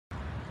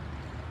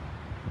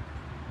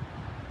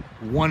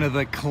one of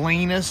the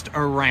cleanest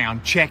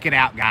around. Check it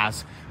out,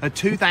 guys. A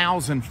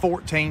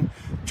 2014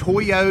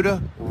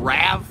 Toyota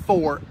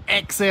RAV4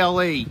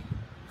 XLE.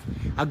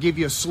 I'll give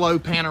you a slow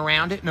pan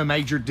around it, no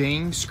major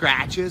dings,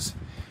 scratches.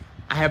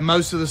 I have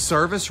most of the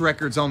service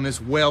records on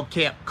this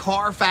well-kept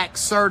Carfax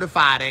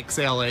certified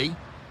XLE.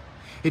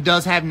 It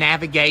does have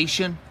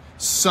navigation,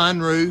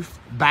 sunroof,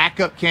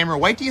 backup camera.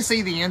 Wait till you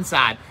see the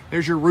inside.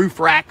 There's your roof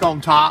rack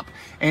on top,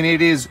 and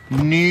it is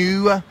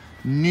new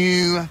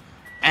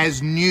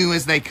as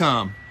they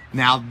come.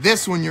 Now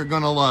this one you're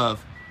gonna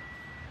love.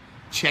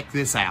 Check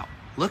this out.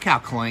 Look how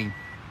clean.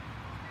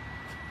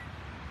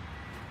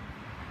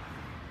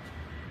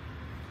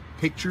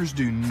 Pictures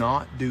do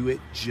not do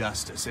it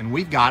justice, and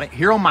we've got it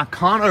here on my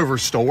Conover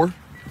store.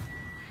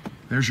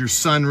 There's your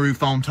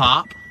sunroof on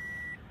top,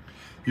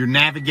 your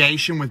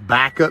navigation with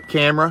backup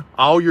camera,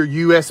 all your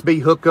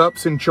USB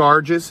hookups and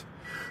charges,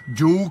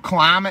 dual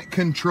climate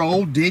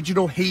control,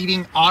 digital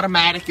heating,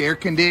 automatic air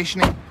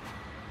conditioning,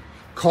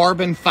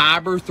 carbon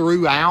fiber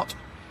throughout.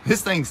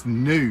 This thing's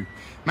new.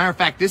 Matter of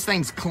fact, this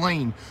thing's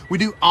clean. We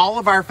do all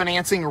of our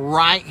financing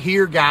right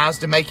here, guys,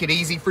 to make it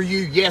easy for you.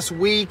 Yes,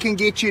 we can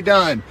get you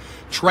done.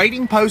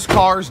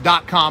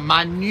 TradingPostCars.com,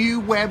 my new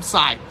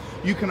website.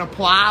 You can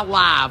apply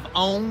live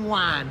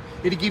online.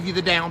 It'll give you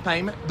the down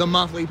payment, the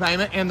monthly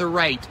payment, and the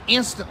rate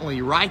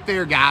instantly right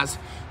there, guys.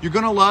 You're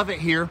gonna love it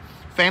here.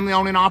 Family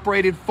owned and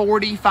operated,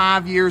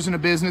 45 years in a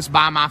business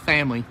by my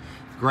family.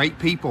 Great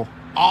people,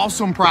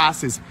 awesome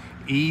prices,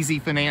 easy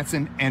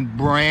financing, and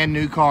brand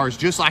new cars,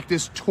 just like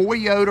this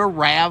Toyota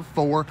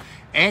RAV4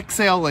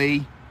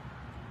 XLE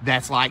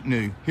that's like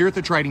new. Here at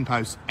the Trading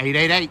Post,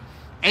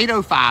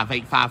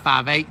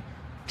 888-805-8558,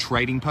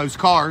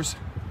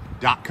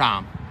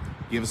 TradingPostCars.com.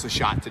 Give us a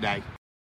shot today.